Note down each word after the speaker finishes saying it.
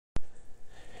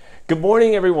Good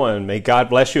morning, everyone. May God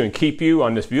bless you and keep you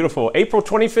on this beautiful April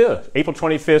 25th,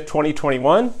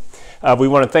 2021. We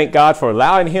want to thank God for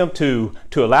allowing Him to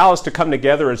allow us to come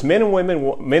together as men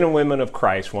and women of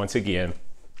Christ once again.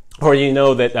 Or you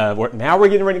know that now we're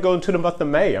getting ready to go into the month of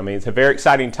May. I mean, it's a very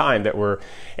exciting time that we're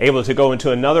able to go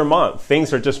into another month.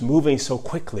 Things are just moving so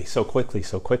quickly.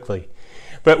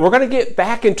 But we're going to get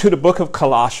back into the book of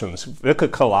Colossians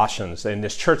and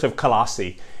this church of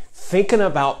Colossae, thinking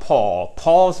about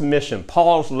Paul's mission,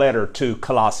 Paul's letter to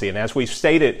Colossae. And as we've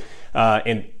stated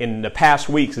in the past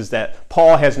weeks, is that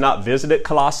Paul has not visited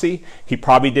Colossae. He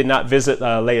probably did not visit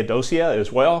Laodicea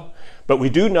as well. But we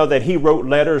do know that he wrote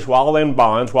letters while in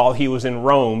bonds, while he was in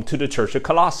Rome, to the church of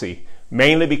Colossae,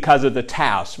 mainly because of the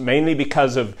task, mainly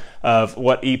because of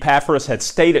what Epaphras had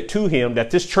stated to him,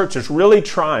 that this church is really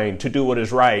trying to do what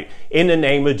is right in the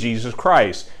name of Jesus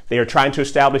Christ. They are trying to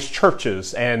establish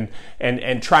churches and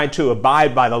trying to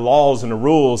abide by the laws and the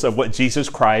rules of what Jesus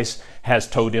Christ has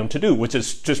told them to do, which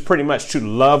is just pretty much to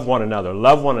love one another.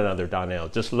 Love one another, Donnell.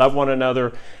 Just love one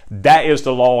another. That is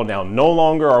the law now. No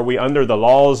longer are we under the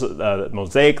laws,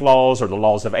 Mosaic laws or the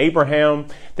laws of Abraham,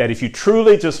 that if you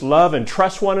truly just love and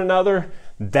trust one another,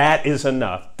 that is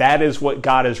enough. That is what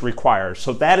God has required.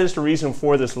 So that is the reason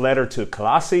for this letter to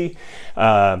Colossae.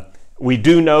 We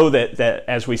do know that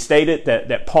as we stated,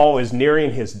 that Paul is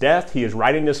nearing his death. He is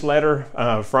writing this letter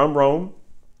from Rome.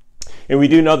 And we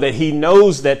do know that he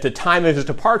knows that the time of his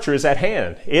departure is at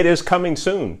hand. It is coming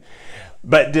soon.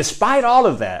 But despite all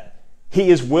of that, he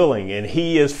is willing and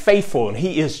he is faithful and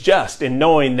he is just in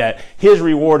knowing that his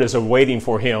reward is awaiting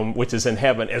for him, which is in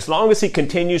heaven, as long as he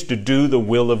continues to do the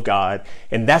will of God.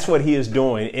 And that's what he is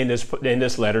doing in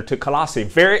this letter to Colossae.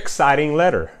 Very exciting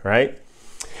letter, right?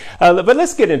 But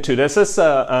let's get into this. Let's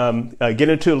get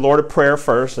into the Lord of prayer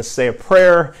first. Let's say a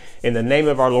prayer in the name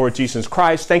of our Lord Jesus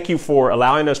Christ. Thank you for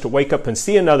allowing us to wake up and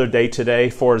see another day today,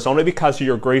 for it's only because of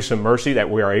your grace and mercy that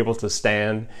we are able to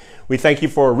stand. We thank you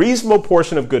for a reasonable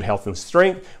portion of good health and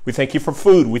strength. We thank you for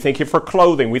food. We thank you for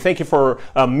clothing. We thank you for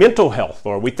mental health,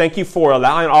 Lord. We thank you for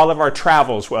allowing all of our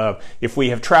travels. If we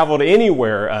have traveled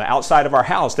anywhere outside of our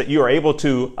house, that you are able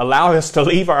to allow us to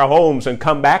leave our homes and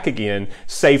come back again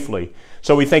safely.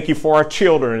 So we thank you for our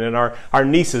children and our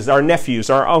nieces, our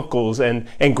nephews, our uncles, and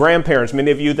grandparents,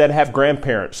 many of you that have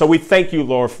grandparents. So we thank you,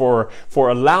 Lord, for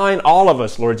allowing all of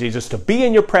us, Lord Jesus, to be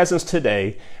in your presence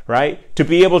today, right? To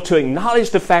be able to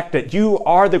acknowledge the fact that you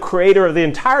are the creator of the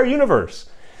entire universe.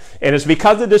 And it's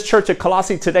because of this church at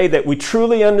Colossae today that we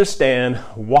truly understand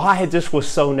why this was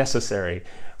so necessary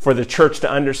for the church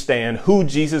to understand who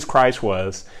Jesus Christ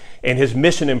was and his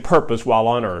mission and purpose while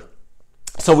on earth.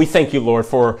 So we thank you, Lord,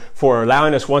 for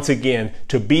allowing us once again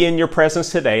to be in your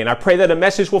presence today. And I pray that a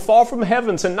message will fall from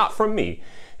heavens and not from me.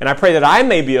 And I pray that I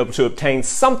may be able to obtain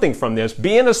something from this,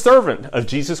 being a servant of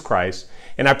Jesus Christ.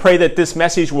 And I pray that this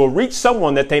message will reach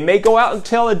someone, that they may go out and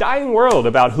tell a dying world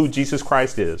about who Jesus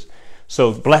Christ is.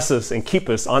 So bless us and keep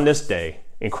us on this day.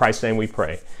 In Christ's name we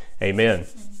pray. Amen.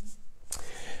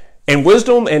 And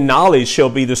wisdom and knowledge shall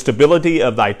be the stability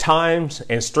of thy times,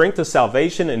 and strength of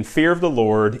salvation and fear of the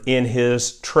Lord in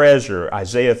his treasure.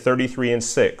 Isaiah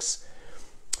 33:6.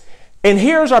 And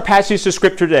here's our passage of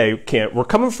scripture today, Kent. We're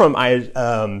coming from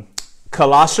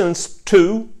Colossians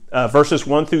 2, verses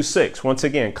 1 through 6. Once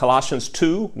again, Colossians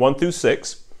 2, 1 through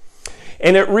 6.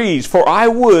 And it reads, "For I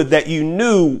would that you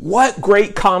knew what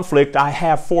great conflict I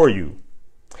have for you,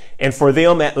 and for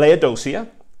them at Laodicea,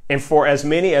 and for as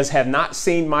many as have not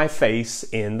seen my face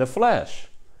in the flesh."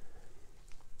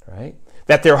 Right?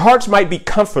 "That their hearts might be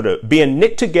comforted, being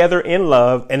knit together in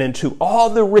love, and into all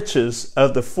the riches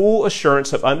of the full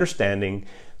assurance of understanding,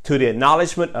 to the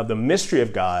acknowledgement of the mystery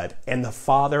of God and the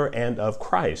Father and of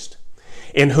Christ,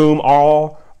 in whom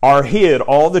all are hid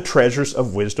all the treasures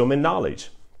of wisdom and knowledge.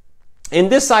 In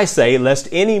this I say, lest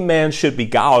any man should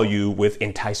beguile you with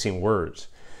enticing words.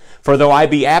 For though I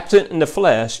be absent in the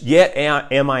flesh, yet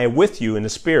am I with you in the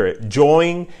spirit,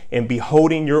 joying and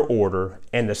beholding your order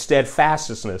and the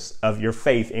steadfastness of your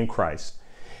faith in Christ.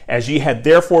 As ye have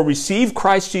therefore received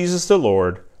Christ Jesus the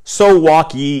Lord, so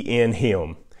walk ye in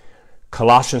him."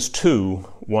 Colossians 2,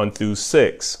 1 through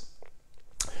 6.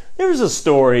 There's a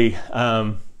story,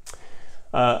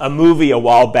 a movie a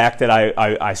while back that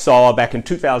I saw back in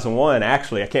 2001.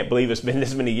 Actually, I can't believe it's been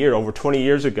this many years, over 20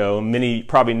 years ago. Many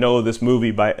probably know this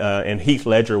movie and Heath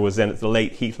Ledger was in it, the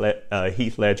late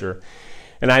Heath Ledger.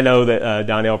 And I know that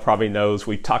Donnell probably knows,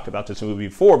 we've talked about this movie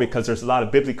before because there's a lot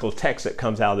of biblical text that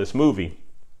comes out of this movie.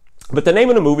 But the name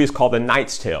of the movie is called The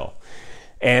Knight's Tale.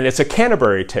 And it's a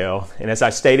Canterbury tale. And as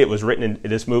I stated, it was written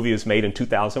this movie was made in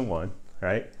 2001,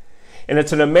 right? And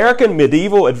it's an American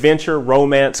medieval adventure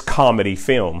romance comedy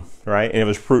film, right? And it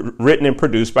was written and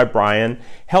produced by Brian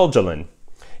Helgeland.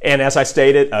 And as I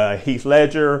stated, Heath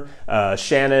Ledger,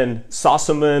 Shannon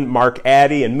Sossamon, Mark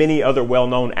Addy, and many other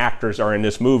well-known actors are in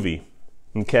this movie,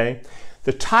 okay?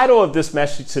 The title of this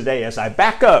message today, as I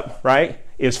back up, right,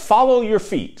 is Follow Your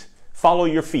Feet. Follow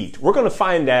your feet. We're going to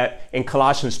find that in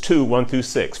Colossians 2, 1 through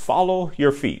 6. Follow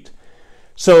your feet.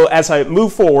 So as I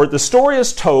move forward, the story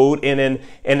is told in an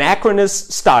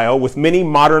anachronist style with many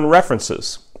modern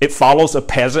references. It follows a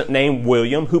peasant named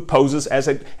William who poses as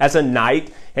a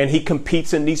knight, and he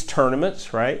competes in these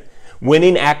tournaments, right?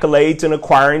 Winning accolades and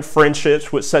acquiring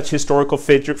friendships with such historical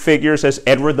figures as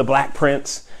Edward the Black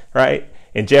Prince, right?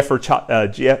 And Geoffrey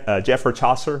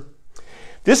Chaucer.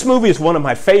 This movie is one of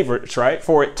my favorites, right?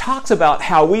 For it talks about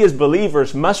how we as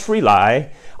believers must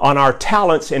rely on our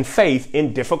talents and faith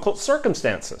in difficult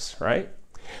circumstances, right?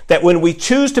 That when we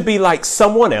choose to be like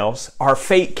someone else, our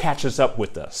fate catches up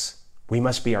with us. We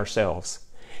must be ourselves.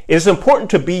 It is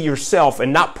important to be yourself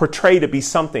and not portray to be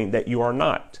something that you are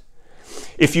not.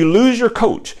 If you lose your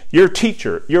coach, your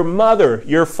teacher, your mother,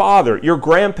 your father, your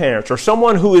grandparents, or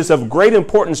someone who is of great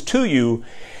importance to you,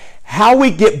 how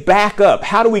we get back up,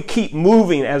 how do we keep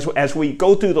moving as we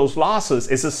go through those losses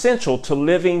is essential to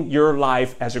living your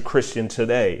life as a Christian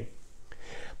today.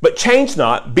 But change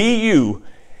not, be you.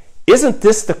 Isn't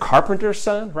this the carpenter's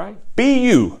son, right? Be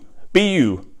you, be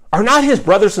you. Are not his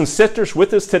brothers and sisters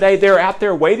with us today? They're out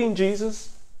there waiting,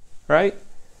 Jesus, right?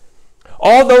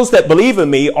 All those that believe in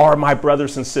me are my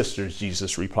brothers and sisters,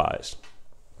 Jesus replies.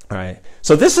 All right.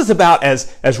 So this is about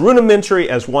as rudimentary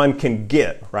as one can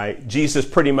get, right? Jesus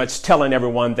pretty much telling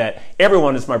everyone that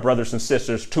everyone is my brothers and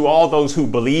sisters to all those who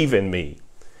believe in me.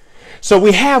 So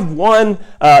we have one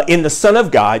in the Son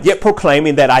of God, yet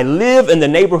proclaiming that I live in the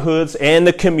neighborhoods and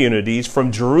the communities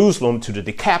from Jerusalem to the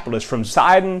Decapolis, from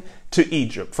Sidon to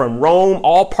Egypt, from Rome,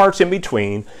 all parts in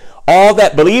between. All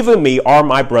that believe in me are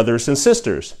my brothers and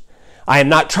sisters. I am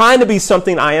not trying to be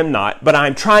something I am not, but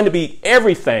I'm trying to be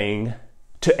everything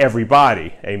to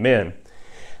everybody. Amen.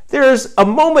 There's a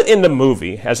moment in the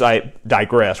movie, as I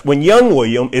digress, when young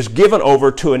William is given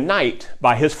over to a knight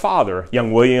by his father.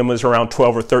 Young William is around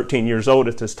 12 or 13 years old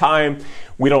at this time.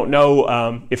 We don't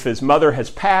know if his mother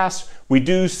has passed. We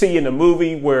do see in the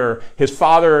movie where his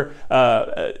father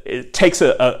takes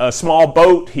a small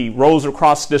boat. He rows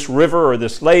across this river or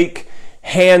this lake,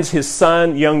 hands his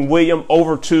son, young William,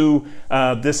 over to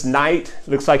this knight.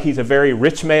 Looks like he's a very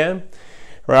rich man.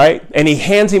 Right? And he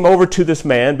hands him over to this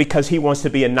man because he wants to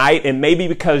be a knight, and maybe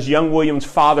because young William's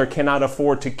father cannot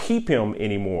afford to keep him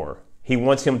anymore. He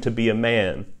wants him to be a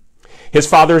man. His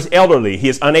father is elderly. He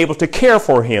is unable to care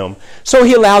for him. So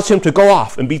he allows him to go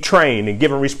off and be trained and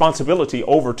given responsibility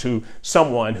over to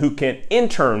someone who can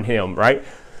intern him, right?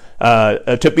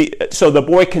 So the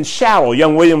boy can shadow,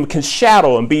 young William can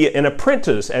shadow and be an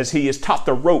apprentice as he is taught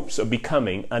the ropes of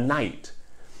becoming a knight.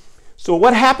 So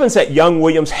what happens at young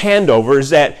William's handover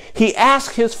is that he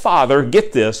asks his father,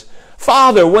 get this,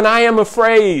 Father, when I am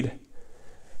afraid,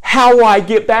 how will I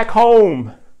get back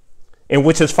home? In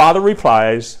which his father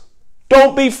replies,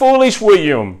 don't be foolish,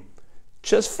 William.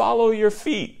 Just follow your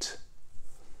feet.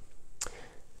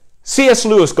 C.S.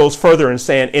 Lewis goes further in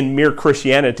saying, in Mere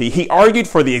Christianity, he argued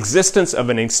for the existence of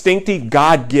an instinctive,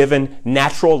 God-given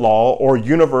natural law or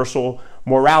universal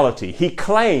morality. He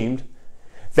claimed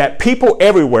that people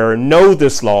everywhere know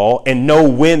this law and know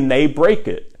when they break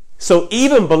it. So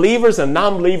even believers and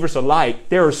non-believers alike,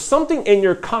 there is something in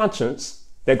your conscience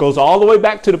that goes all the way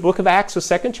back to the book of Acts, the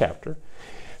 2nd chapter.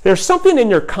 There's something in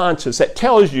your conscience that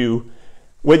tells you,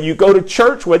 whether you go to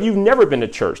church, whether you've never been to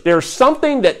church, there's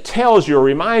something that tells you or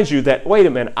reminds you that, wait a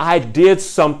minute, I did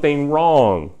something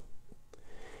wrong.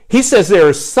 He says there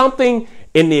is something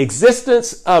in the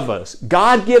existence of us,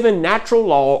 God-given natural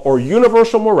law or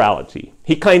universal morality.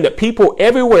 He claimed that people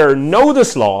everywhere know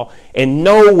this law and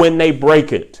know when they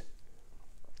break it.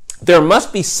 There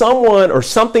must be someone or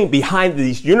something behind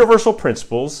these universal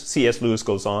principles, C.S. Lewis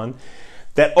goes on,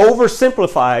 that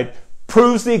oversimplified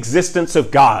proves the existence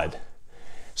of God.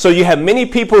 So you have many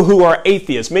people who are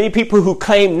atheists, many people who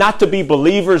claim not to be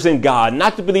believers in God,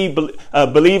 not to be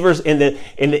believers in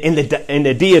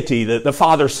the deity, the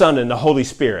Father, Son, and the Holy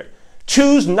Spirit.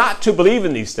 Choose not to believe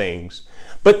in these things.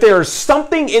 But there is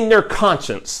something in their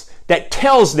conscience that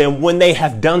tells them when they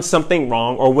have done something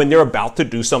wrong or when they're about to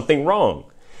do something wrong.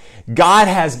 God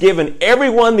has given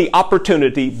everyone the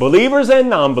opportunity, believers and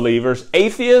non-believers,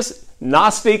 atheists,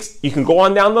 Gnostics, you can go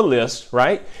on down the list,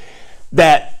 right?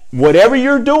 That whatever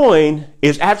you're doing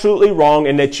is absolutely wrong,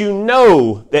 and that you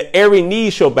know that every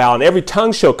knee shall bow and every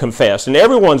tongue shall confess, and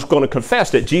everyone's going to confess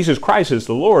that Jesus Christ is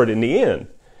the Lord in the end.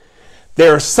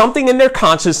 There's something in their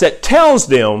conscience that tells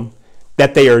them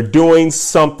that they are doing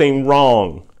something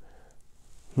wrong.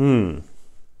 So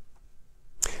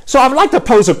I'd like to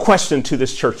pose a question to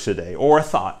this church today, or a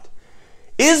thought.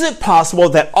 Is it possible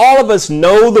that all of us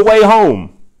know the way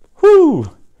home?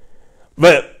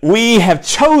 But we have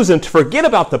chosen to forget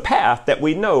about the path that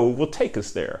we know will take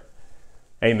us there.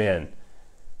 Amen.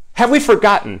 Have we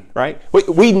forgotten, right?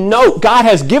 We know God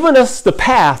has given us the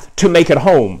path to make it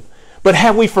home. But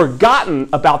have we forgotten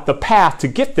about the path to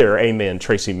get there? Amen,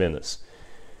 Tracy Menace.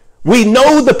 We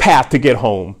know the path to get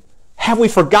home. Have we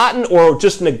forgotten or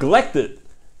just neglected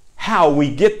how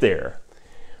we get there?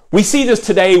 We see this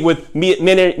today with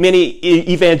many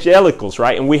evangelicals,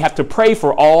 right? And we have to pray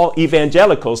for all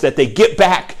evangelicals that they get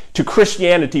back to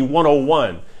Christianity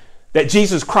 101, that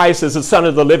Jesus Christ is the Son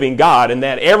of the living God, and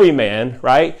that every man,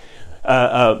 right?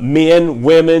 Men,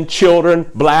 women,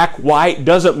 children, black, white,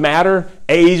 doesn't matter.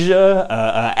 Asia,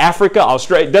 Africa,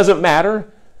 Australia, doesn't matter.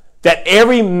 That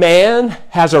every man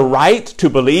has a right to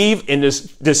believe in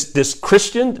this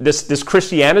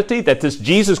Christianity, that this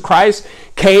Jesus Christ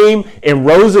came and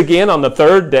rose again on the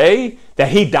third day, that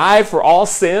he died for all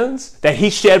sins, that he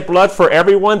shed blood for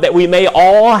everyone, that we may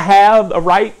all have a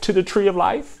right to the tree of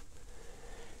life.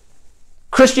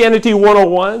 Christianity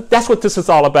 101, that's what this is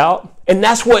all about. And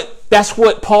that's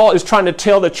what Paul is trying to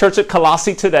tell the church at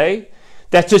Colossae today.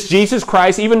 That just Jesus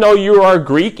Christ, even though you are a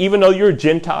Greek, even though you're a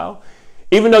Gentile,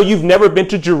 even though you've never been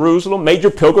to Jerusalem, made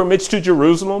your pilgrimage to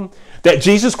Jerusalem, that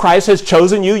Jesus Christ has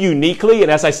chosen you uniquely.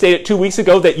 And as I stated 2 weeks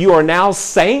ago, that you are now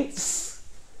saints,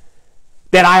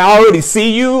 that I already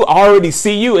see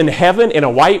you in heaven in a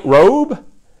white robe.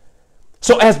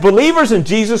 So as believers in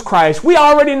Jesus Christ, we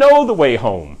already know the way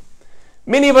home.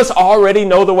 Many of us already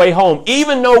know the way home,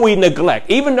 even though we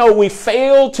neglect, even though we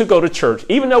fail to go to church,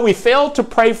 even though we fail to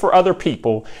pray for other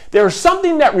people. There's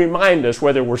something that reminds us,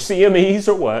 whether we're CMEs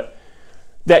or what,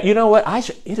 that, you know what,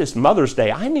 it is Mother's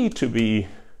Day. I need to be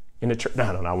in the church. No,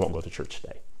 I won't go to church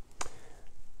today.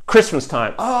 Christmas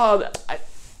time.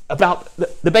 About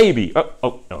the baby.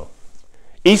 No.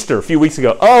 Easter a few weeks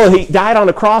ago. He died on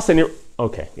the cross and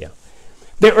okay, yeah.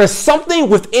 There is something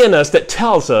within us that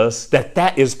tells us that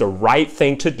that is the right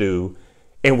thing to do,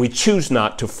 and we choose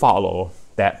not to follow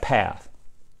that path.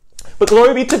 But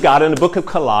glory be to God in the book of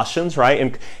Colossians,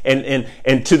 right?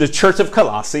 And to the church of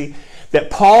Colossae,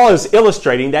 that Paul is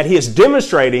illustrating, that he is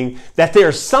demonstrating that there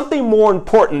is something more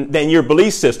important than your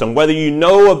belief system. Whether you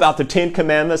know about the 10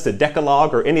 Commandments, the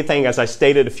Decalogue, or anything, as I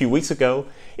stated a few weeks ago,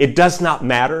 it does not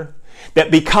matter.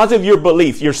 That because of your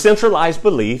belief, your centralized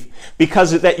belief,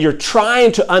 because of that you're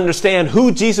trying to understand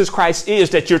who Jesus Christ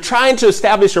is, that you're trying to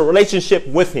establish a relationship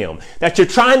with him, that you're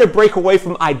trying to break away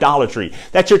from idolatry,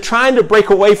 that you're trying to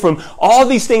break away from all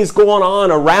these things going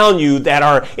on around you that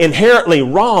are inherently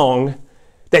wrong,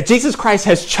 that Jesus Christ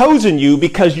has chosen you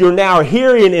because you're now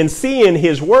hearing and seeing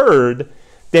his word,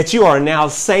 that you are now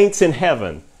saints in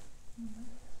heaven.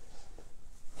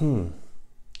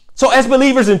 So as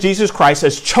believers in Jesus Christ,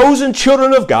 as chosen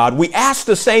children of God, we ask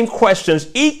the same questions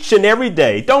each and every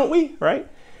day, don't we? Right?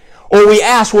 Or we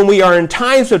ask when we are in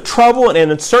times of trouble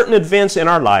and in certain events in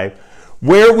our life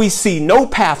where we see no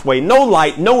pathway, no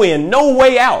light, no end, no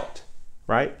way out,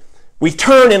 right? We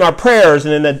turn in our prayers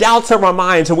and in the doubts of our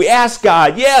minds and we ask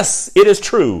God, yes, it is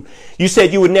true. You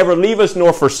said you would never leave us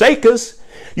nor forsake us.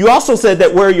 You also said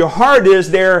that where your heart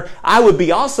is, there I would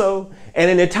be also. And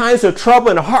in the times of trouble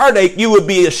and heartache, you would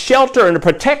be a shelter and a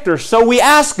protector. So we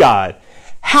ask God,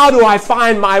 how do I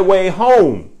find my way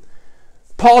home?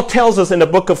 Paul tells us in the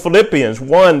book of Philippians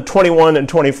 1:21 and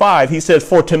 25, he says,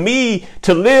 for to me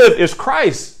to live is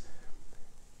Christ,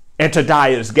 and to die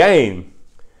is gain.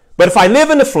 But if I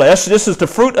live in the flesh, this is the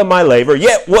fruit of my labor,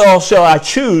 yet well shall I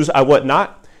choose, I would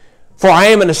not. For I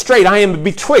am in a strait, I am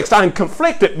betwixt, I am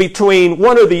conflicted between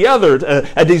one or the other,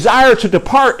 a desire to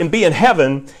depart and be in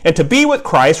heaven, and to be with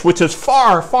Christ, which is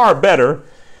far, far better.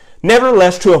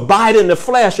 Nevertheless, to abide in the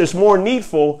flesh is more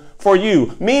needful for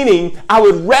you. Meaning, I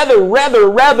would rather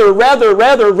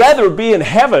be in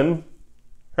heaven,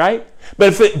 right? But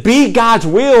if it be God's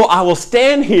will, I will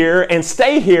stand here and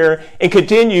stay here and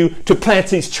continue to plant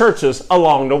these churches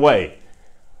along the way.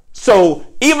 So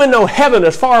even though heaven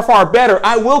is far, far better,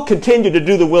 I will continue to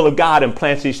do the will of God and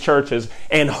plant these churches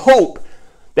and hope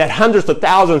that hundreds of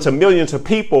thousands and millions of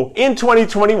people in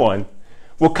 2021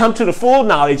 will come to the full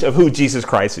knowledge of who Jesus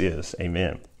Christ is.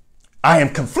 Amen. I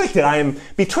am conflicted. I am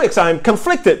betwixt. I am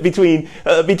conflicted between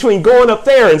going up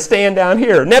there and staying down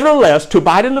here. Nevertheless, to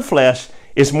abide in the flesh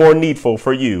is more needful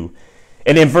for you.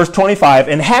 And in verse 25,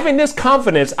 and having this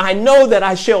confidence, I know that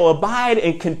I shall abide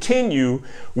and continue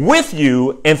with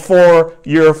you and for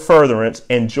your furtherance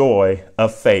and joy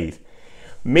of faith.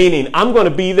 meaning I'm going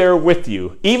to be there with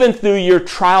you, even through your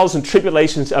trials and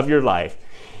tribulations of your life.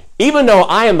 Even though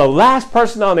I am the last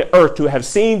person on the earth to have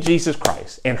seen Jesus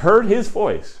Christ and heard his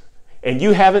voice, and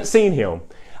you haven't seen him,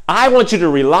 I want you to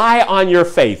rely on your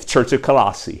faith, Church of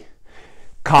Colossae.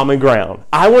 Common ground.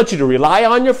 I want you to rely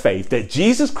on your faith that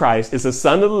Jesus Christ is the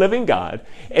Son of the living God.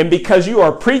 And because you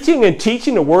are preaching and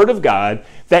teaching the Word of God,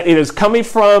 that it is coming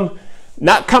from,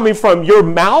 not coming from your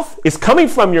mouth, it's coming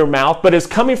from your mouth, but it's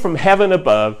coming from heaven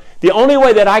above. The only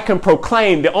way that I can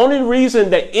proclaim, the only reason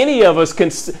that any of us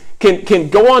can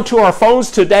go onto our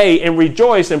phones today and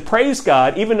rejoice and praise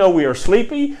God, even though we are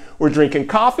sleepy, we're drinking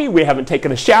coffee, we haven't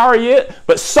taken a shower yet,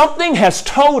 but something has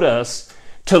told us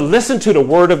to listen to the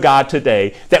Word of God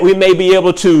today, that we may be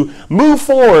able to move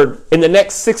forward in the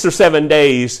next 6 or 7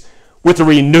 days with a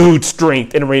renewed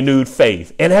strength and a renewed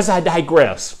faith. And as I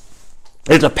digress,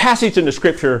 there's a passage in the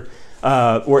Scripture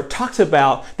where it talks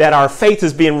about that our faith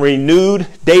is being renewed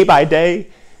day by day.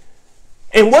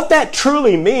 And what that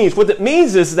truly means, what it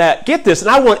means is that, get this, and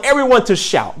I want everyone to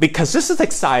shout because this is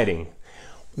exciting.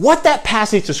 What that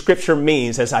passage of Scripture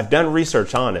means, as I've done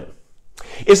research on it,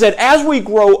 is that as we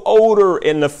grow older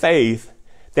in the faith,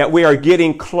 that we are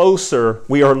getting closer,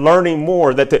 we are learning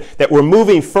more, that we're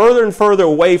moving further and further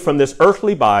away from this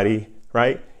earthly body,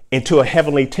 right, into a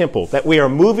heavenly temple, that we are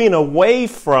moving away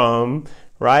from,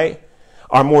 right,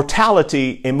 our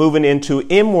mortality and moving into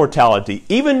immortality,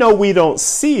 even though we don't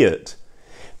see it,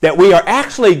 that we are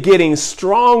actually getting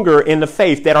stronger in the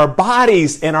faith, that our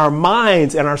bodies and our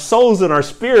minds and our souls and our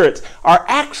spirits are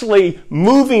actually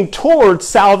moving towards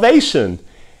salvation,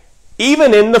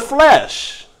 even in the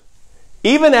flesh.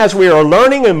 Even as we are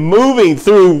learning and moving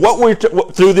through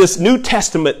through this New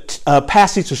Testament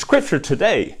passage of Scripture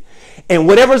today, and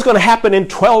whatever's going to happen in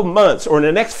 12 months or in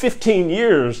the next 15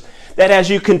 years, that as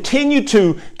you continue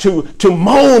to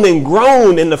moan and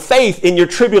groan in the faith in your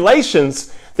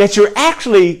tribulations, that you're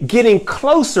actually getting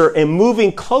closer and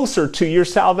moving closer to your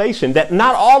salvation, that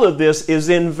not all of this is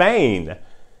in vain.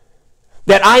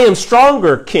 That I am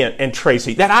stronger, Kent and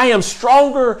Tracy, that I am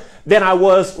stronger than I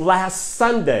was last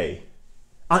Sunday.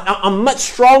 I'm much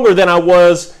stronger than I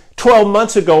was 12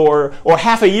 months ago or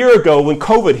half a year ago when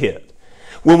COVID hit,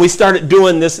 when we started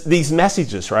doing these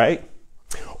messages, right?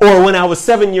 Or when I was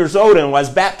 7 years old and was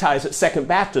baptized at Second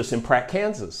Baptist in Pratt,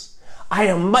 Kansas. I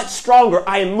am much stronger.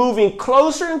 I am moving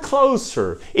closer and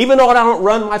closer, even though I don't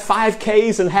run my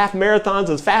 5Ks and half marathons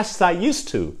as fast as I used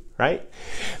to, right?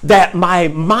 That my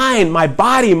mind, my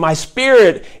body, my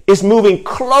spirit is moving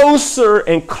closer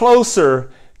and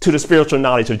closer to the spiritual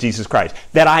knowledge of Jesus Christ.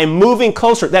 That I'm moving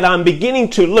closer, that I'm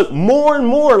beginning to look more and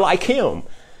more like him.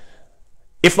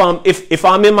 If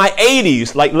I'm in my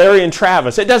 80s, like Larry and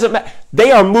Travis, it doesn't matter.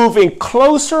 They are moving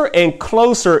closer and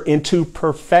closer into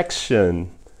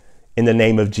perfection in the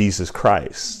name of Jesus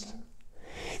Christ.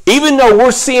 Even though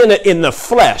we're seeing it in the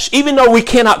flesh, even though we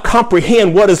cannot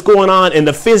comprehend what is going on in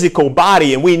the physical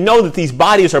body, and we know that these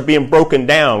bodies are being broken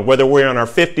down, whether we're in our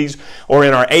 50s or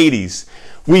in our 80s,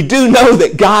 we do know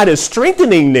that God is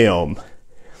strengthening them,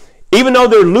 even though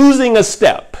they're losing a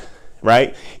step,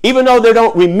 right? Even though they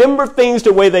don't remember things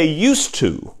the way they used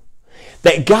to,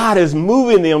 that God is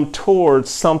moving them towards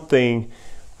something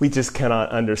we just cannot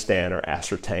understand or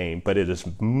ascertain, but it is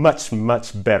much,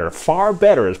 much better, far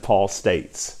better, as Paul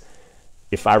states.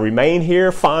 If I remain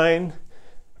here, fine,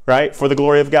 right, for the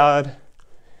glory of God.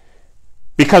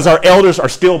 Because our elders are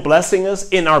still blessing us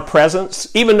in our presence,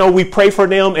 even though we pray for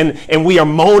them and we are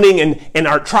moaning and in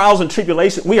our trials and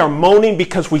tribulations, we are moaning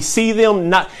because we see them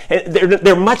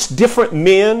they're much different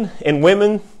men and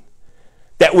women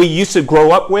that we used to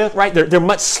grow up with, right? They're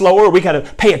much slower. We got to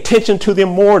pay attention to them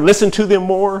more, listen to them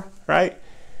more, right?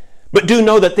 But do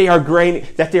know that they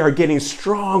are getting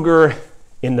stronger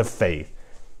in the faith.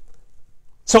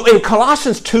 So in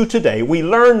Colossians 2 today, we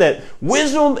learn that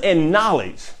wisdom and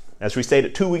knowledge, as we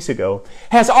stated 2 weeks ago,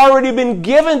 has already been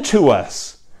given to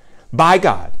us by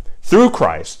God through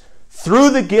Christ, through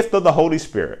the gift of the Holy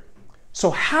Spirit. So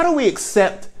how do we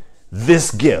accept this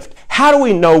gift? How do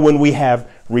we know when we have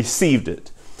received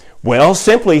it? Well,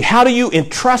 simply, how do you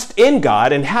entrust in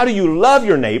God, and how do you love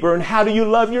your neighbor, and how do you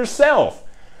love yourself?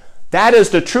 That is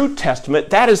the true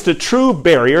testament. That is the true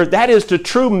barrier. That is the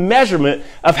true measurement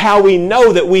of how we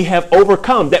know that we have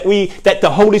overcome, that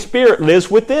the Holy Spirit lives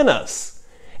within us.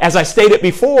 As I stated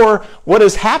before, what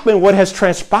has happened, what has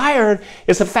transpired,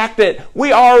 is the fact that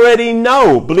we already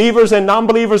know, believers and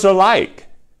non-believers alike,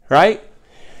 right?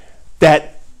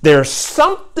 That there's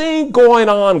something going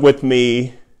on with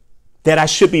me that I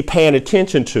should be paying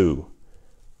attention to,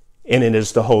 and it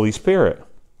is the Holy Spirit.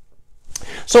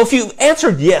 So if you've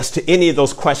answered yes to any of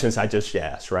those questions I just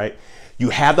asked, right, You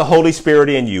have the Holy Spirit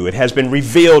in you. It has been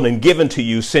revealed and given to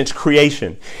you since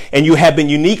creation. And you have been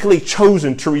uniquely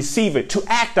chosen to receive it, to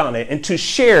act on it, and to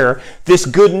share this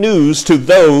good news to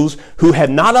those who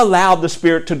have not allowed the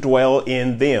Spirit to dwell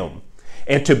in them,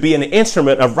 and to be an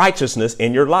instrument of righteousness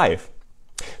in your life.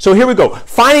 So here we go.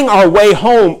 Finding our way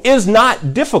home is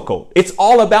not difficult. It's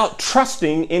all about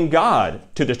trusting in God,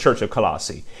 to the church of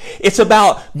Colossae. It's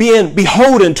about being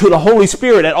beholden to the Holy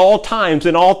Spirit at all times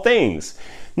in all things.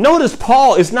 Notice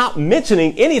Paul is not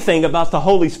mentioning anything about the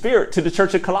Holy Spirit to the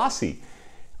church of Colossae.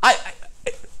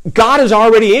 God is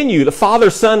already in you. The Father,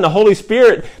 Son, the Holy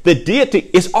Spirit, the deity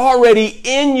is already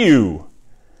in you.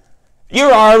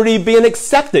 You're already being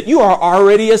accepted. You are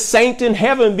already a saint in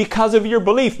heaven because of your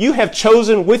belief. You have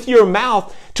chosen with your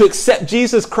mouth to accept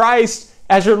Jesus Christ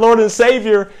as your Lord and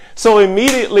Savior. So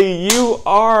immediately you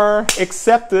are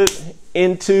accepted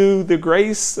into the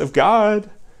grace of God.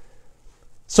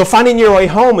 So finding your way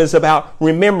home is about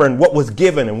remembering what was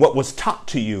given and what was taught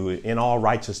to you in all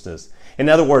righteousness. In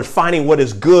other words, finding what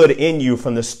is good in you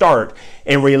from the start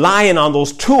and relying on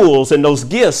those tools and those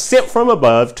gifts sent from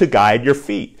above to guide your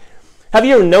feet. Have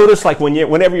you ever noticed, like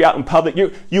whenever you're out in public,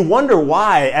 you wonder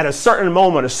why at a certain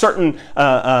moment, a certain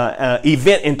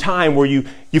event in time where you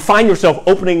find yourself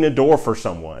opening the door for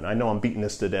someone? I know I'm beating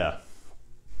this to death,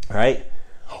 right?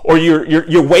 Or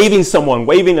you're waving someone,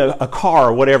 waving a car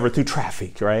or whatever through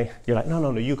traffic, right? You're like,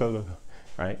 no, you go,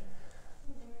 right?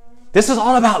 This is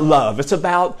all about love. It's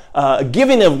about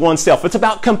giving of oneself. It's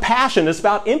about compassion. It's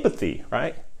about empathy,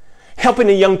 right? Helping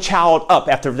a young child up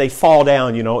after they fall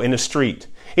down, in the street.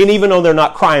 And even though they're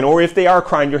not crying, or if they are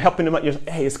crying, you're helping them up. You're,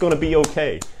 hey, it's going to be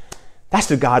okay. That's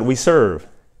the God we serve.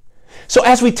 So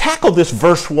as we tackle this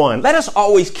verse 1, let us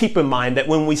always keep in mind that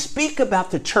when we speak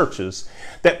about the churches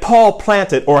that Paul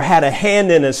planted or had a hand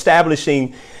in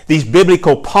establishing these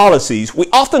biblical policies, we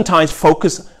oftentimes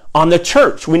focus on the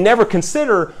church. We never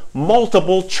consider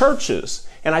multiple churches.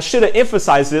 And I should have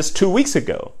emphasized this 2 weeks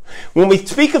ago. When we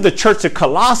speak of the church of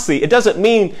Colossae, it doesn't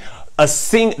mean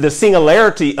the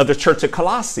singularity of the church of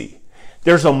Colossae.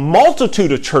 There's a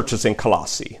multitude of churches in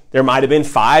Colossae. There might have been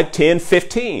 5, 10,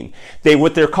 15.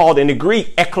 What they're called in the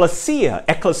Greek, ecclesia.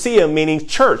 Ecclesia meaning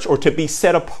church, or to be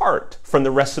set apart from the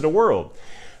rest of the world.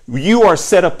 You are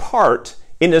set apart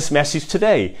in this message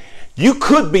today. You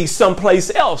could be someplace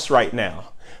else right now,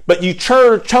 but you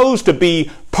chose to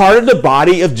be part of the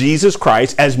body of Jesus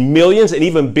Christ, as millions and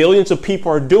even billions of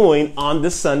people are doing on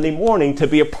this Sunday morning, to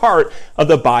be a part of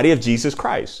the body of Jesus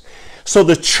Christ. So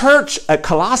the church at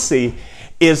Colossae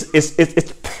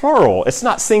it's plural. It's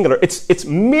not singular. It's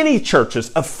many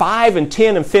churches of 5 and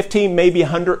 10 and 15, maybe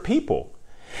 100 people.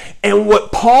 And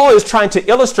what Paul is trying to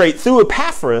illustrate through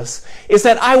Epaphras is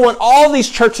that I want all these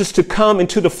churches to come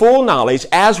into the full knowledge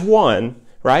as one,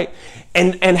 right?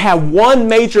 And have one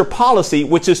major policy,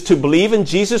 which is to believe in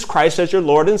Jesus Christ as your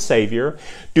Lord and Savior.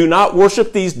 Do not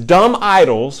worship these dumb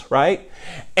idols, right?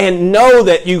 And know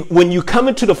that when you come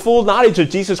into the full knowledge of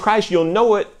Jesus Christ, you'll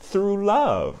know it through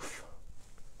love.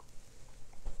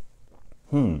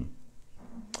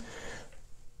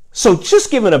 So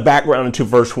just giving a background into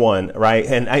verse 1, right?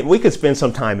 And we could spend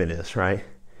some time in this, right?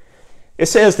 It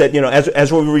says that,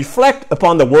 as we reflect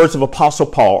upon the words of Apostle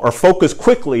Paul, or focus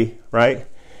quickly, right?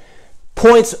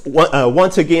 Points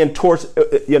once again towards,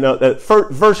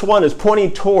 verse 1 is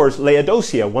pointing towards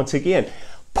Laodicea once again.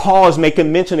 Paul is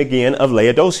making mention again of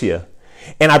Laodicea.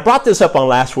 And I brought this up on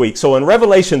last week. So in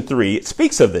Revelation 3, it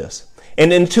speaks of this. And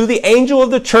then to the angel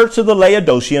of the church of the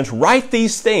Laodiceans, write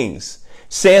these things,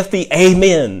 saith the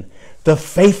Amen, the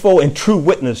faithful and true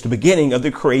witness, the beginning of the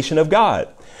creation of God.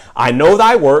 I know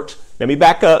thy works. Let me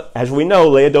back up. As we know,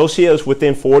 Laodicea is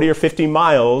within 40 or 50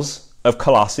 miles of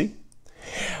Colossae.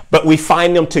 But we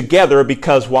find them together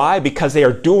because why? Because they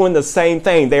are doing the same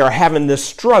thing. They are having this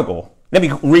struggle. Let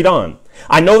me read on.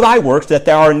 I know thy works, that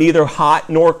thou art neither hot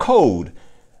nor cold.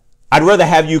 I'd rather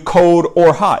have you cold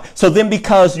or hot. So then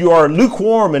because you are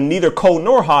lukewarm and neither cold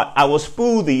nor hot, I will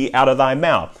spew thee out of thy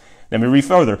mouth. Let me read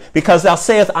further. Because thou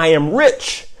sayest, I am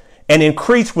rich and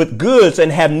increase with goods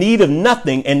and have need of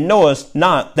nothing, and knowest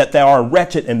not that thou art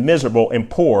wretched and miserable and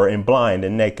poor and blind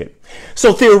and naked.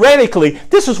 So theoretically,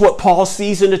 this is what Paul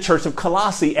sees in the church of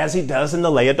Colossae as he does in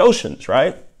the Laodiceans,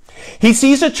 right? He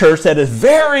sees a church that is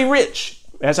very rich.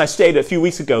 As I stated a few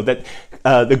weeks ago, that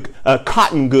the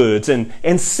cotton goods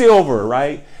and silver,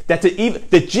 right? That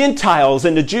the Gentiles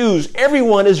and the Jews,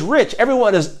 everyone is rich.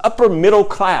 Everyone is upper middle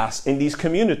class in these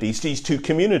communities, these two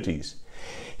communities.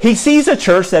 He sees a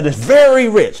church that is very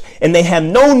rich and they have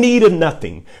no need of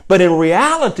nothing. But in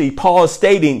reality, Paul is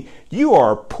stating, you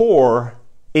are poor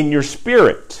in your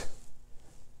spirit.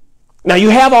 Now you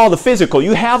have all the physical,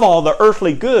 you have all the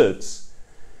earthly goods,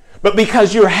 but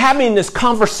because you're having this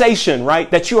conversation, right,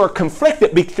 that you are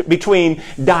conflicted between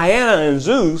Diana and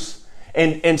Zeus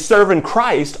and serving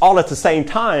Christ all at the same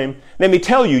time, let me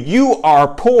tell you, you are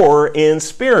poor in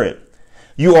spirit.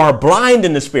 You are blind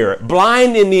in the spirit,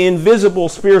 blind in the invisible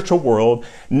spiritual world,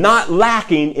 not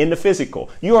lacking in the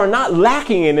physical. You are not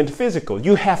lacking in the physical.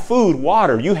 You have food,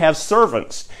 water, you have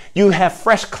servants, you have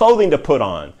fresh clothing to put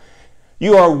on.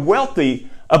 You are wealthy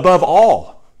above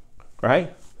all,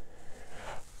 right?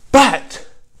 But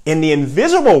in the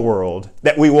invisible world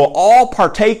that we will all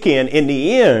partake in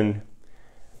the end,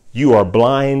 you are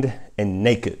blind and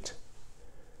naked.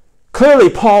 Clearly,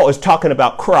 Paul is talking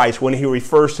about Christ when he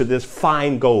refers to this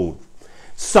fine gold,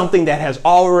 something that has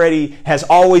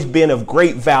always been of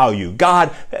great value.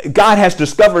 God has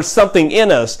discovered something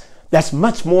in us that's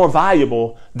much more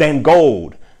valuable than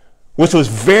gold, which was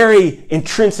very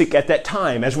intrinsic at that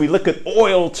time. As we look at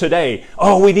oil today,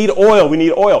 oh, we need oil, we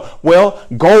need oil. Well,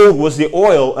 gold was the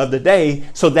oil of the day,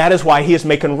 so that is why he is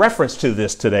making reference to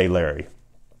this today, Larry.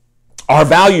 Our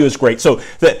value is great. So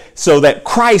that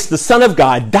Christ, the Son of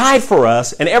God, died for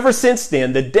us, and ever since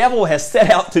then, the devil has set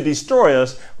out to destroy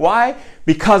us. Why?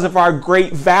 Because of our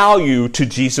great value to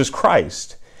Jesus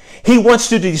Christ. He wants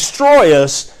to destroy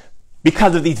us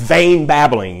because of these vain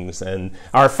babblings and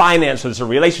our finances or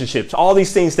relationships, all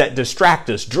these things that distract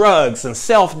us, drugs and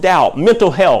self-doubt,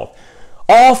 mental health,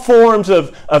 all forms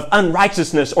of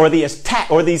unrighteousness or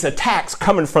these attacks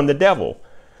coming from the devil.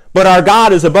 But our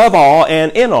God is above all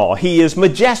and in all. He is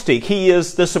majestic. He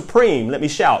is the supreme. Let me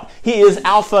shout. He is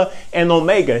Alpha and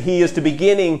Omega. He is the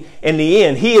beginning and the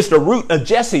end. He is the root of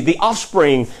Jesse, the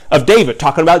offspring of David,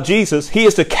 talking about Jesus. He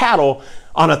is the cattle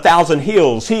on 1,000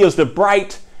 hills. He is the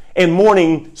bright and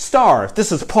morning star.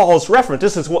 This is Paul's reference.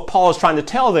 This is what Paul is trying to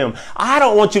tell them. I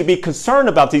don't want you to be concerned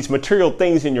about these material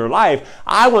things in your life.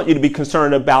 I want you to be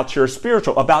concerned about your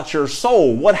spiritual, about your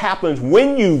soul. What happens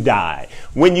when you die?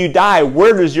 When you die,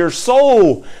 where does your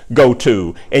soul go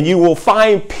to? And you will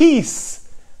find peace,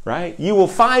 right? You will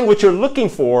find what you're looking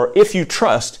for if you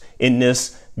trust in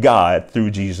this God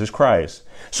through Jesus Christ.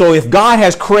 So if God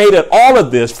has created all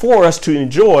of this for us to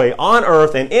enjoy on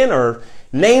earth and in earth,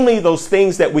 namely those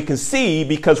things that we can see,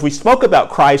 because we spoke about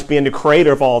Christ being the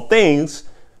creator of all things,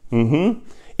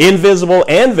 invisible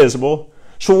and visible.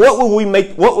 So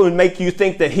what would make you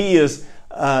think that he is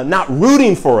not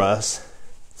rooting for us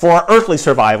for our earthly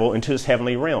survival into this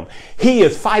heavenly realm? He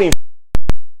is fighting,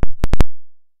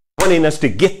 wanting us to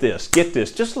get this.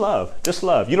 Just love.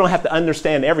 You don't have to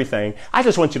understand everything. I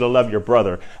just want you to love your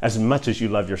brother as much as you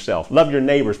love yourself. Love your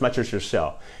neighbor as much as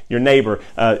yourself. Your neighbor,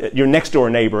 your next door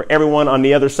neighbor, everyone on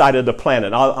the other side of the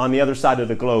planet, on the other side of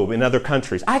the globe, in other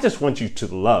countries. I just want you to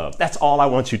love. That's all I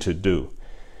want you to do.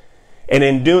 And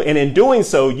in doing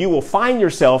so, you will find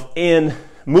yourself in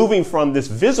moving from this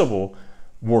visible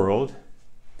world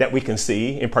that we can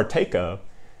see and partake of,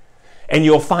 and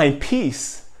you'll find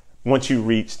peace once you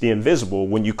reach the invisible,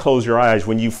 when you close your eyes,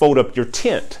 when you fold up your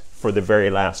tent for the very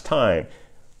last time.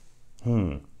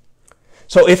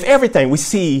 So if everything we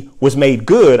see was made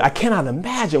good, I cannot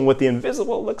imagine what the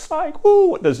invisible looks like. Ooh,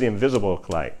 what does the invisible look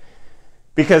like?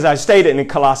 Because I stated in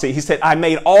Colossians, he said, I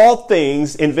made all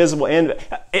things invisible, and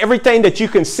everything that you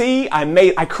can see,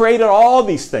 I created all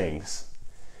these things.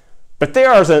 But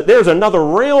there's another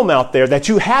realm out there that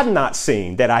you have not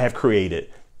seen that I have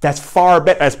created. That's far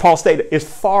better, as Paul stated, is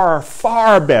far,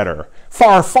 far better.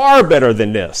 Far, far better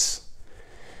than this.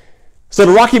 So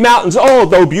the Rocky Mountains, oh,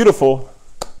 though beautiful.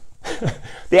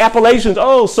 The Appalachians,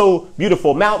 oh, so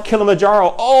beautiful. Mount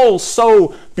Kilimanjaro, oh,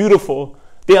 so beautiful.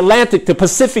 The Atlantic, the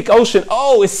Pacific Ocean,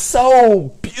 oh, it's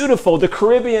so beautiful. The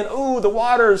Caribbean, oh, the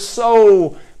water is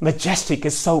so majestic.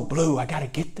 It's so blue. I got to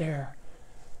get there.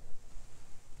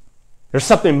 There's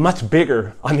something much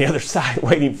bigger on the other side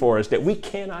waiting for us that we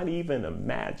cannot even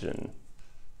imagine.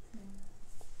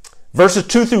 Verses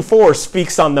 2-4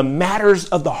 speaks on the matters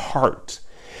of the heart.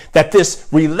 That this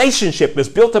relationship is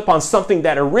built upon something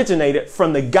that originated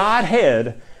from the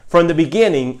Godhead from the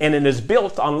beginning, and it is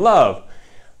built on love.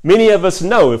 Many of us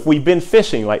know, if we've been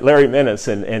fishing, like Larry Menace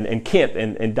and Kent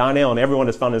and Donnell and everyone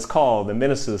that's on this call, the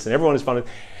Menaces and everyone that's on it.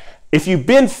 If you've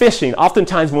been fishing,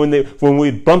 oftentimes when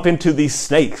we bump into these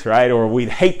snakes, right, or we'd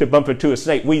hate to bump into a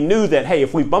snake, we knew that, hey,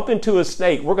 if we bump into a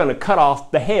snake, we're going to cut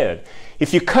off the head.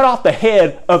 If you cut off the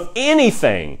head of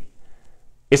anything,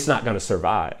 it's not going to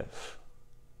survive.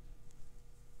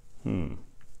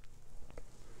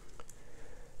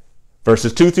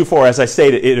 Verses 2-4, as I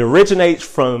stated, it originates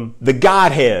from the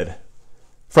Godhead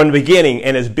from the beginning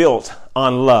and is built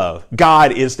on love.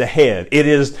 God is the head. It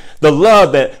is the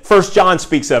love that 1 John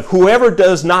speaks of. Whoever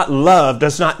does not love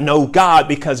does not know God,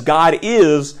 because God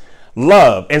is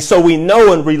love. And so we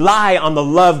know and rely on the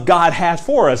love God has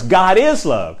for us. God is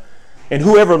love. And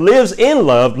whoever lives in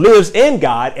love lives in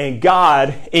God and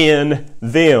God in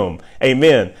them.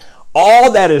 Amen.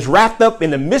 All that is wrapped up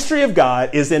in the mystery of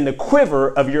God is in the quiver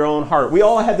of your own heart. We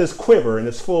all have this quiver, and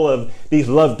it's full of these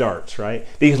love darts, right?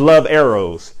 These love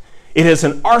arrows. It is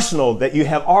an arsenal that you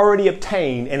have already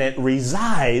obtained, and it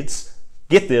resides,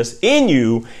 get this, in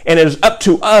you, and it is up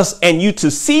to us and you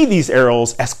to see these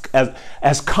arrows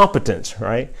as competence,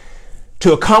 right?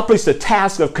 To accomplish the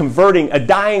task of converting a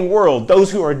dying world,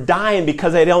 those who are dying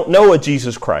because they don't know a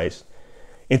Jesus Christ,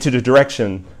 into the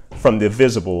direction from the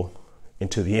visible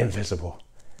into the invisible.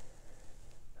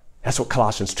 That's what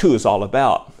Colossians 2 is all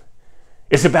about.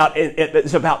 It's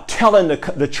about telling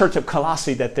the church of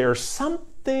Colossae that there's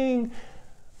something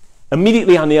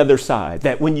immediately on the other side,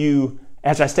 that when you,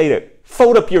 as I stated,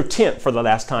 fold up your tent for the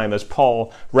last time, as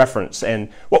Paul referenced. And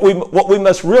what we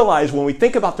must realize when we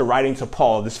think about the writings of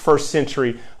Paul, this first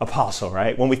century apostle,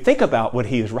 right? When we think about what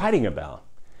he is writing about,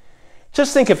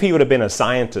 just think if he would have been a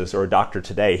scientist or a doctor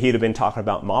today, he'd have been talking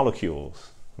about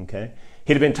molecules, okay?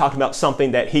 He'd have been talking about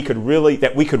something that we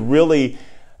could really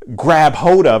grab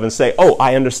hold of and say, oh,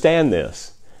 I understand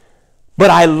this. But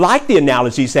I like the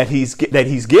analogies that he's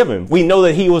given. We know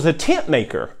that he was a tent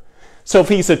maker. So if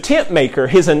he's a tent maker,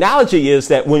 his analogy is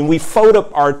that when we fold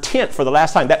up our tent for the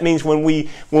last time, that means when we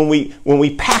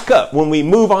pack up, when we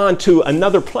move on to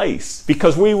another place,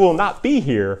 because we will not be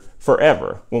here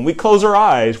forever. When we close our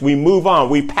eyes, we move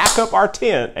on, we pack up our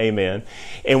tent, amen,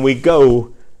 and we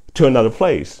go to another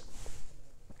place.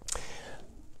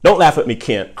 Don't laugh at me,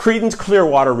 Kent. Creedence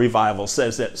Clearwater Revival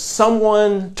says that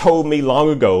someone told me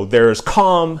long ago there is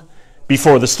calm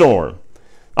before the storm.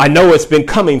 I know it's been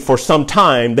coming for some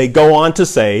time. They go on to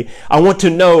say, I want to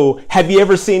know, have you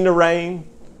ever seen the rain?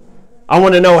 I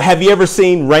want to know, have you ever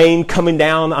seen rain coming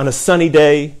down on a sunny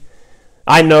day?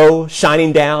 I know,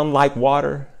 shining down like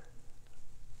water.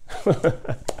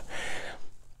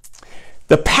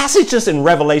 The passages in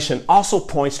Revelation also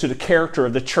points to the character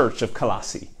of the church of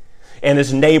Colossae and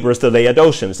its neighbors, the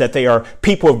Laodiceans, that they are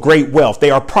people of great wealth. They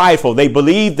are prideful. They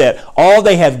believe that all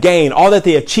they have gained, all that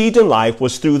they achieved in life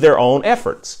was through their own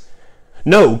efforts.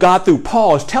 No, God through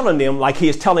Paul is telling them, like he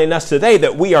is telling us today,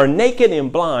 that we are naked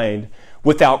and blind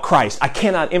without Christ. I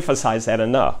cannot emphasize that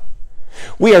enough.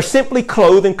 We are simply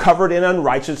clothed and covered in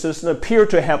unrighteousness and appear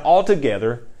to have it all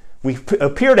together,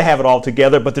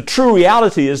 but the true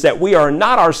reality is that we are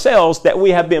not ourselves, that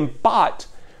we have been bought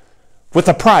with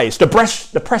a price,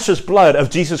 the precious blood of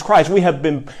Jesus Christ. We have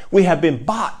been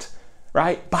bought,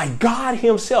 right, by God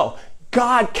himself.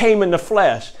 God came in the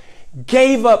flesh,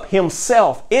 gave up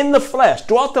himself in the flesh,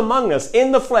 dwelt among us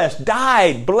in the flesh,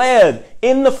 died, bled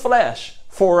in the flesh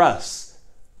for us.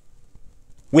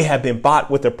 We have been bought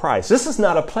with a price. This is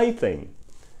not a plaything.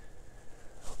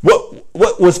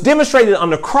 What was demonstrated on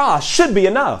the cross should be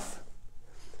enough.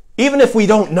 Even if we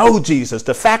don't know Jesus,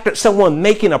 the fact that someone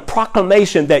making a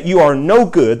proclamation that you are no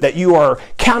good, that you are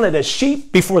counted as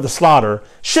sheep before the slaughter,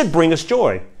 should bring us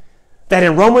joy. That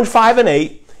in Romans 5 and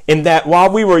 8, in that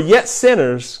while we were yet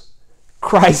sinners,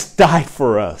 Christ died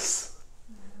for us.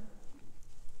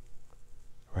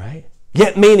 Right?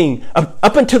 Yet meaning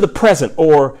up until the present,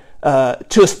 or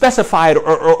to a specified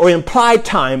or implied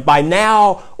time, by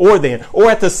now or then,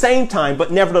 or at the same time, but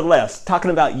nevertheless,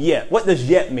 talking about yet. What does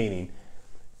yet meaning?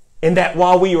 In that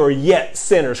while we were yet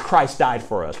sinners, Christ died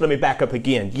for us. Let me back up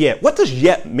again. Yet. What does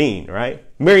yet mean, right?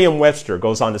 Merriam-Webster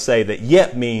goes on to say that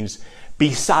yet means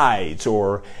besides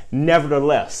or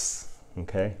nevertheless.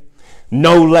 Okay?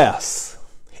 No less.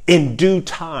 In due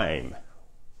time.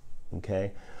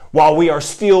 Okay? While we are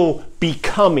still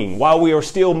becoming, while we are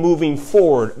still moving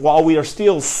forward, while we are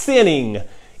still sinning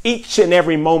each and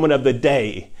every moment of the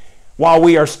day, while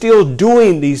we are still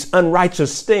doing these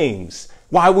unrighteous things,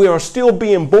 while we are still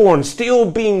being born,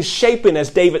 still being shapen,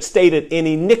 as David stated, in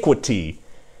iniquity,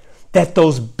 that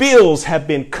those bills have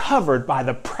been covered by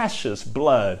the precious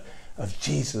blood of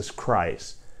Jesus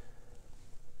Christ.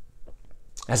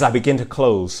 As I begin to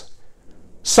close,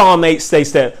 Psalm 8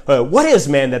 states that, what is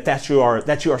man that you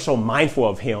are so mindful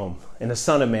of him, and the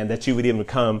Son of Man that you would even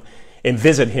come and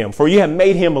visit him? For you have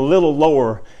made him a little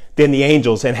lower than the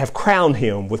angels and have crowned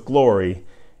him with glory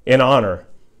and honor.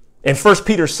 And 1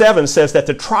 Peter 7 says that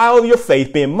the trial of your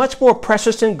faith, being much more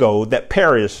precious than gold that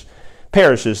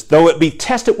perishes, though it be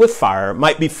tested with fire,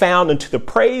 might be found unto the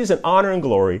praise and honor and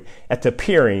glory at the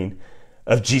appearing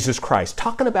of Jesus Christ.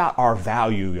 Talking about our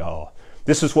value, y'all.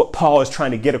 This is what Paul is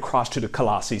trying to get across to the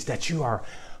Colossians, that you are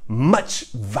much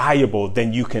valuable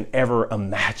than you can ever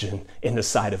imagine in the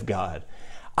sight of God.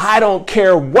 I don't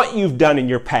care what you've done in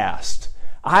your past.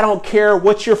 I don't care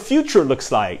what your future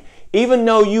looks like. even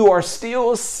though you are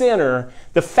still a sinner,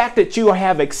 the fact that you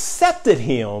have accepted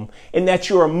him and that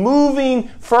you are moving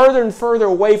further and further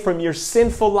away from your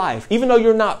sinful life, even though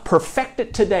you're not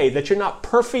perfected today, that you're not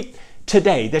perfect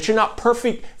today, that you're not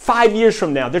perfect 5 years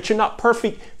from now, that you're not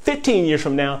perfect 15 years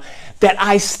from now, that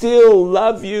I still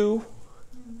love you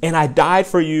and I died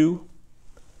for you.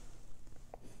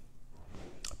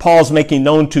 Paul's making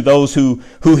known to those who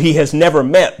he has never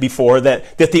met before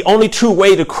that the only true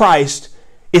way to Christ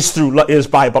is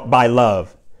by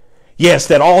love. Yes,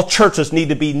 that all churches need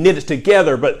to be knitted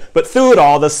together, but through it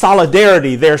all, the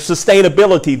solidarity, their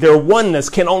sustainability, their oneness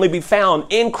can only be found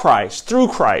in Christ, through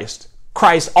Christ.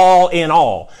 Christ all in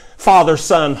all, Father,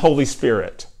 Son, Holy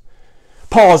Spirit.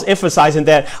 Paul is emphasizing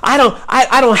that I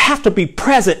don't have to be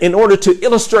present in order to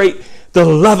illustrate the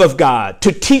love of God,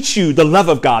 to teach you the love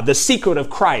of God, the secret of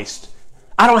Christ.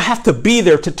 I don't have to be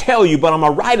there to tell you, but I'm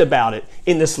going to write about it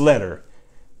in this letter.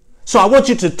 So I want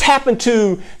you to tap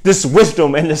into this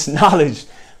wisdom and this knowledge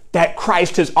that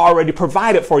Christ has already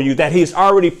provided for you, that he's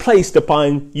already placed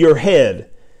upon your head.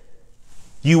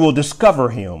 You will discover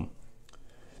him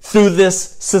through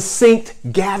this succinct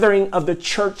gathering of the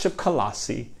church of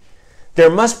Colossae. There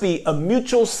must be a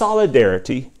mutual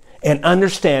solidarity and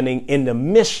understanding in the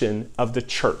mission of the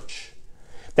church.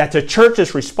 That the church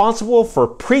is responsible for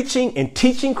preaching and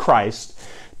teaching Christ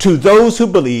to those who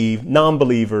believe,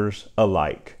 non-believers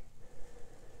alike.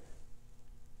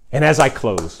 And as I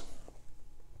close,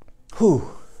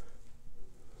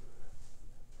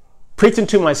 preaching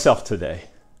to myself today,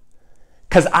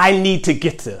 because I need to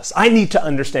get this. I need to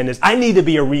understand this. I need to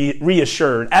be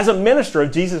reassured as a minister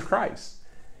of Jesus Christ.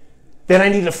 Then I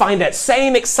need to find that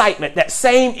same excitement, that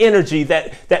same energy,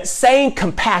 that same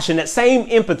compassion, that same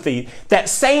empathy, that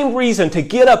same reason to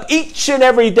get up each and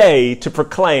every day to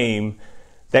proclaim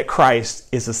that Christ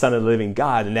is the Son of the living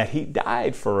God and that he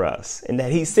died for us and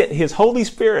that he sent his Holy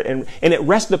Spirit and it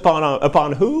rested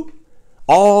upon who?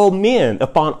 All men,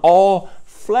 upon all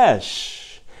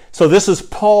flesh. So this is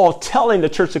Paul telling the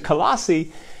church of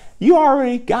Colossae, you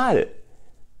already got it.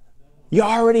 You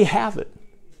already have it.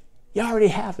 You already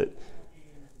have it.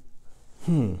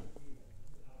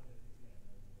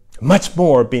 Much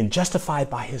more, being justified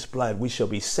by his blood, we shall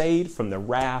be saved from the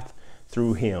wrath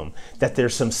through him. That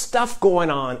there's some stuff going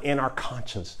on in our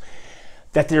conscience.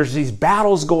 That there's these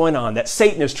battles going on. That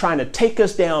Satan is trying to take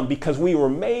us down because we were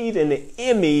made in the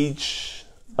image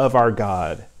of our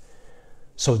God.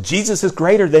 So Jesus is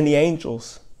greater than the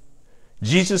angels.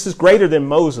 Jesus is greater than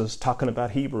Moses, talking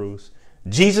about Hebrews.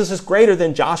 Jesus is greater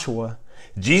than Joshua.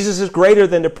 Jesus is greater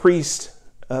than the priest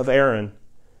of Aaron.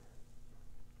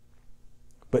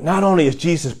 But not only is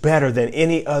Jesus better than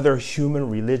any other human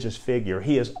religious figure,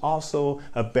 he is also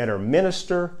a better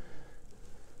minister.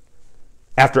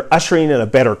 After ushering in a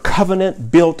better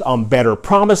covenant built on better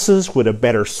promises with a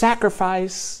better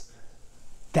sacrifice,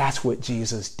 that's what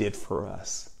Jesus did for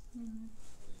us.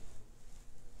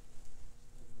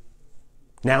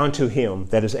 Now unto him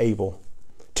that is able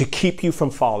to keep you from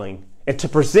falling and to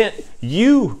present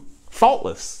you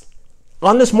faultless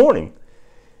on this morning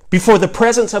before the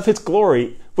presence of his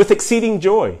glory with exceeding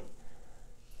joy.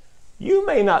 You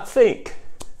may not think,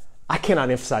 I cannot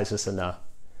emphasize this enough,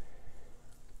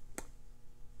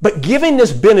 but giving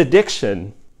this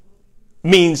benediction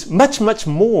means much, much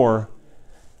more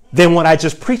than what I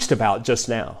just preached about just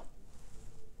now.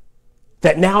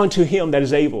 That now unto him that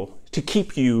is able to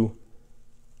keep you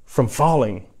from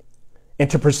falling and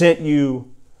to present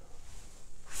you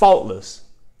faultless,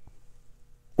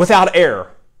 without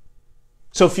error.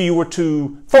 So if you were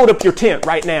to fold up your tent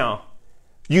right now,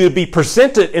 you would be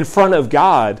presented in front of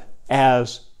God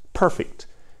as perfect,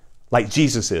 like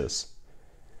Jesus is,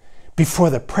 before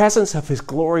the presence of his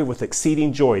glory with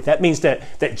exceeding joy. That means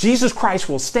that Jesus Christ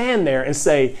will stand there and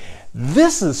say,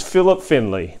 this is Philip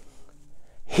Finley.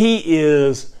 He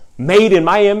is made in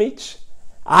my image.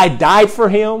 I died for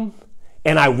him,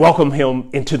 and I welcome him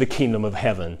into the kingdom of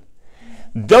heaven.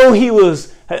 Though he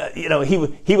was,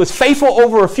 he was faithful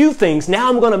over a few things, now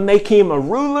I'm going to make him a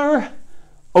ruler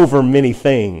over many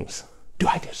things. Do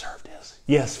I deserve this?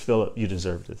 Yes, Philip, you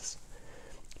deserve this.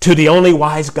 To the only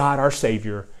wise God, our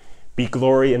Savior, be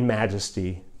glory and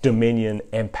majesty, dominion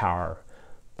and power,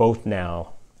 both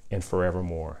now and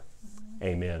forevermore.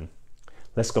 Amen.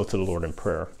 Let's go to the Lord in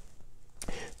prayer.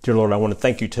 Dear Lord, I want to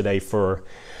thank you today for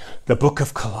the book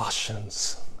of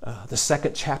Colossians, the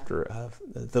second chapter of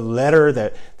the letter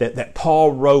that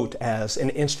Paul wrote as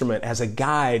an instrument, as a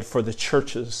guide for the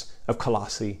churches of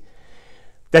Colossae,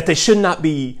 that they should not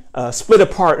be split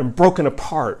apart and broken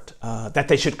apart, that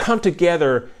they should come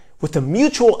together with a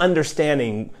mutual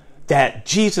understanding that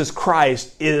Jesus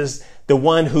Christ is the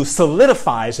one who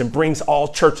solidifies and brings all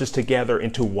churches together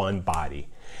into one body.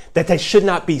 That they should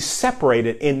not be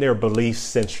separated in their belief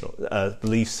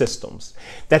systems.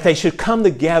 That they should come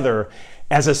together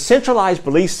as a centralized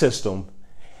belief system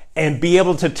and be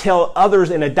able to tell others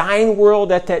in a dying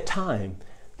world at that time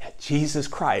that Jesus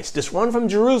Christ, this one from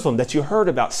Jerusalem that you heard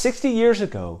about 60 years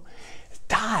ago,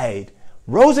 died,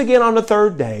 rose again on the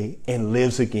third day, and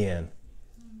lives again.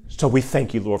 So we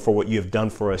thank you, Lord, for what you have done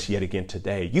for us yet again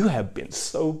today. You have been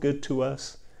so good to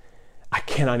us. I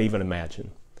cannot even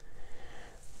imagine.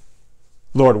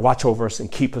 Lord, watch over us and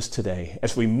keep us today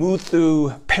as we move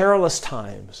through perilous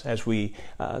times, as we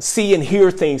see and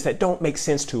hear things that don't make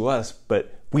sense to us,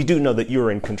 but we do know that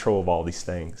you're in control of all these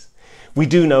things. We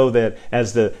do know that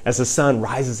as the sun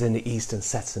rises in the east and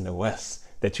sets in the west,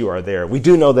 that you are there. We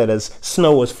do know that as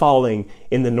snow is falling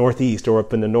in the northeast or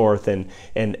up in the north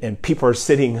and people are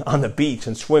sitting on the beach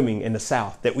and swimming in the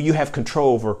south, that you have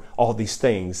control over all these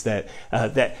things, that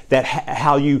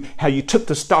how you took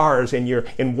the stars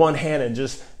in one hand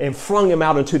and flung them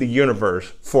out into the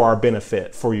universe for our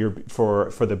benefit, for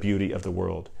the beauty of the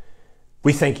world.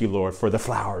 We thank you, Lord, for the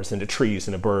flowers and the trees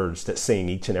and the birds that sing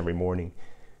each and every morning.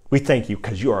 We thank you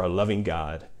because you are a loving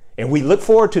God. And we look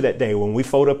forward to that day when we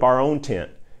fold up our own tent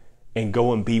and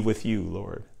go and be with you,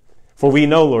 Lord. For we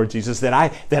know, Lord Jesus, that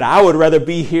I would rather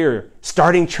be here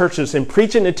starting churches and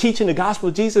preaching and teaching the gospel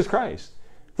of Jesus Christ,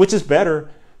 which is better.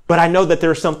 But I know that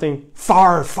there's something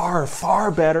far, far,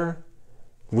 far better,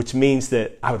 which means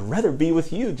that I would rather be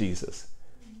with you, Jesus.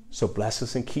 So bless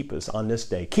us and keep us on this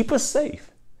day. Keep us safe.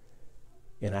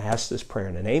 And I ask this prayer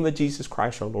in the name of Jesus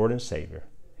Christ, our Lord and Savior.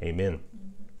 Amen.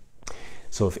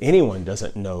 So if anyone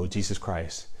doesn't know Jesus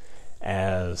Christ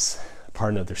as a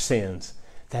pardon of their sins,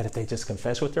 that if they just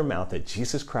confess with their mouth that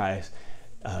Jesus Christ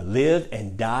lived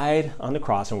and died on the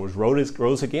cross and was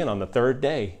rose again on the third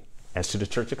day, as to the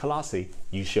church of Colossae,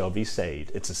 you shall be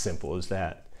saved. It's as simple as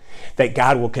that. That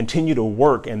God will continue to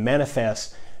work and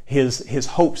manifest his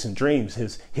hopes and dreams,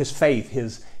 his faith,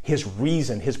 his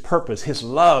reason, his purpose, his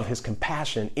love, his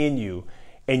compassion in you.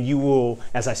 And you will,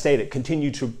 as I stated,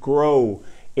 continue to grow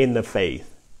in the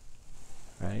faith,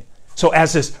 right? So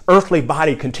as this earthly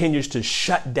body continues to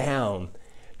shut down,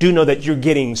 do know that you're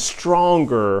getting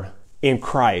stronger in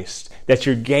Christ, that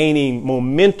you're gaining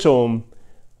momentum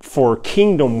for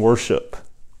kingdom worship.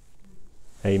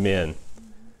 Amen.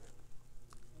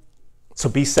 So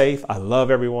be safe. I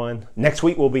love everyone. Next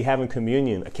week we'll be having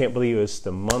communion. I can't believe it's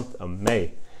the month of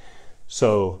May.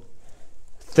 So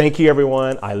thank you,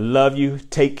 everyone. I love you.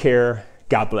 Take care.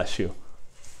 God bless you.